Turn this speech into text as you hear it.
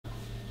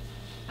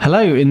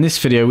Hello, in this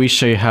video we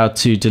show you how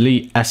to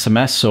delete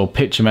SMS or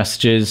picture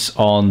messages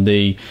on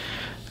the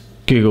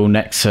Google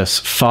Nexus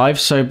 5.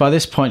 So by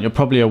this point you're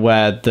probably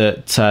aware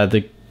that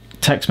the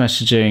text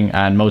messaging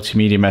and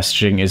multimedia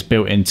messaging is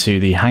built into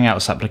the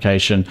Hangouts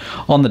application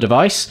on the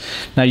device.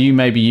 Now you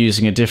may be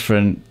using a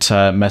different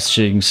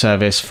messaging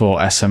service for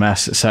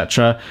SMS,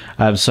 etc.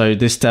 So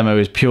this demo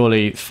is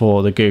purely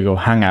for the Google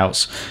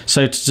Hangouts.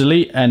 So to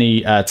delete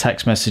any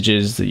text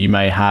messages that you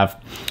may have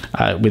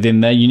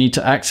within there, you need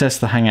to access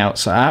the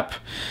Hangouts app,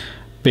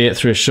 be it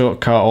through a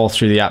shortcut or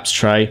through the apps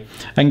tray,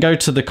 and go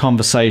to the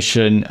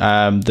conversation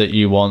that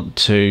you want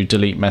to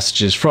delete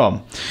messages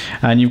from.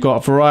 And you've got a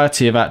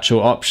variety of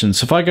actual options.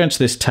 So if I go into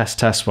this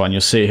test one,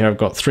 you'll see here I've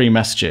got 3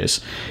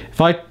 messages.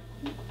 If I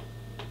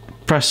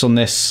press on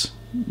this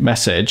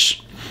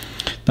message,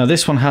 now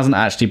this one hasn't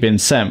actually been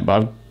sent,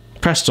 but I've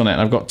pressed on it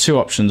and I've got 2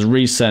 options,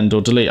 resend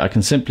or delete. I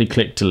can simply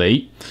click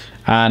delete,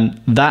 and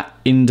that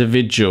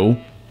individual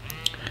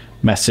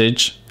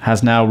message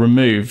has now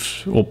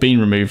removed or been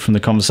removed from the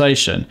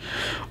conversation.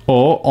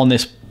 Or on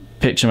this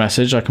picture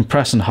message, I can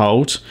press and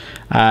hold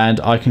and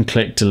I can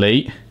click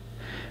delete,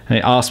 and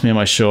it asks me am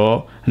I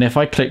sure, and if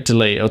I click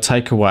delete it'll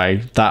take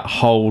away that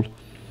whole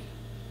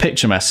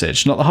picture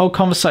message, not the whole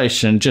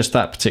conversation, just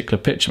that particular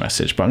picture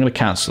message. But I'm going to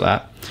cancel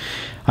that.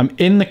 I'm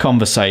in the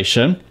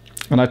conversation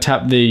and I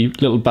tap the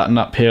little button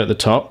up here at the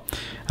top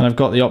and I've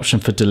got the option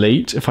for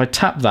delete. If I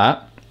tap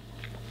that,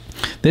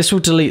 this will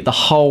delete the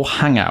whole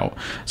Hangout,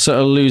 so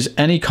it'll lose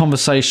any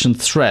conversation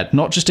thread,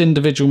 not just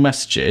individual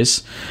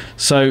messages.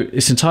 So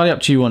it's entirely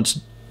up to you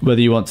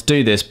whether you want to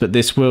do this, but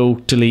this will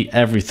delete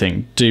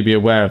everything. Do be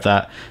aware of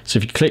that. So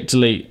if you click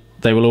delete,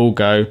 they will all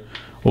go,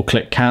 or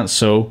click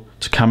cancel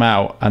to come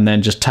out, and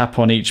then just tap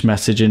on each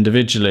message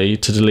individually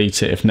to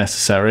delete it if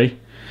necessary.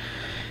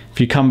 If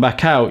you come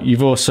back out,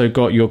 you've also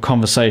got your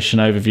conversation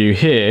overview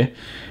here,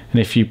 and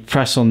if you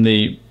press on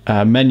the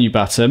menu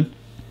button,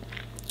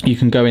 you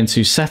can go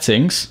into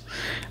settings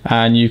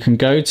and you can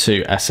go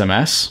to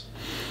SMS,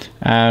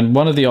 and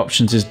one of the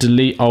options is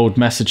delete old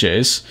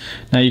messages.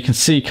 Now you can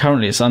see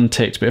currently it's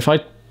unticked, but if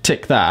I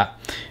tick that,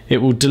 it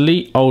will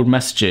delete old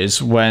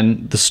messages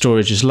when the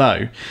storage is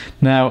low.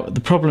 Now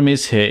the problem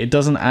is here, it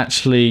doesn't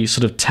actually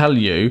sort of tell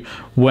you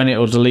when it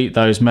will delete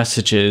those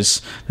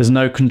messages. There's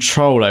no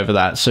control over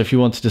that. So if you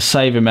wanted to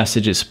save a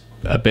message, it's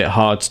a bit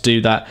hard to do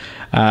that.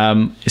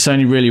 It's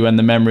only really when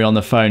the memory on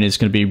the phone is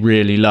going to be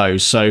really low,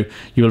 so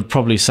you will have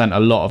probably sent a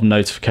lot of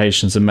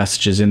notifications and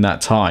messages in that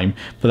time,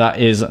 but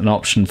that is an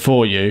option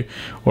for you.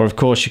 Or of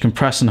course you can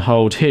press and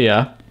hold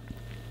here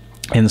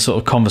in the sort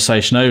of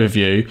conversation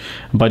overview,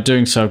 and by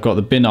doing so I've got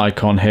the bin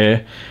icon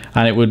here,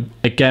 and it would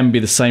again be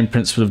the same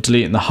principle of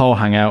deleting the whole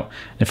Hangout.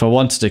 If I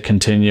wanted to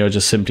continue, I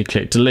just simply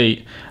click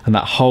delete, and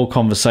that whole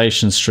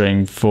conversation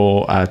string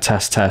for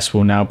test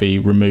will now be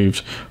removed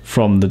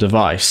from the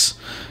device.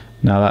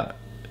 Now that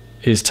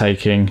is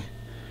taking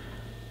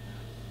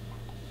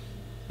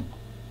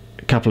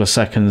a couple of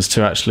seconds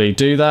to actually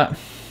do that,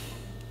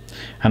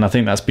 and I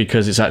think that's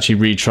because it's actually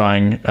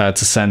retrying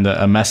to send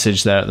a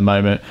message there at the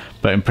moment,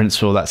 but in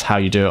principle that's how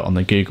you do it on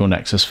the Google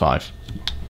Nexus 5.